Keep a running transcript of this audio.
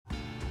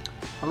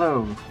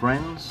Hello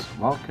friends,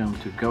 welcome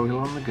to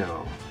Gohil on the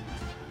Go.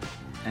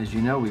 As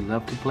you know, we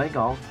love to play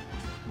golf,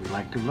 we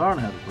like to learn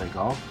how to play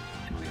golf,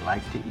 and we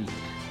like to eat.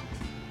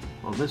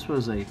 Well, this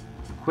was a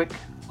quick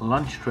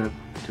lunch trip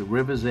to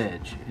River's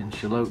Edge in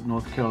Charlotte,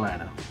 North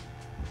Carolina.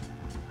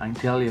 I can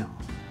tell you,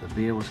 the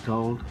beer was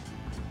cold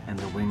and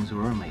the wings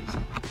were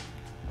amazing.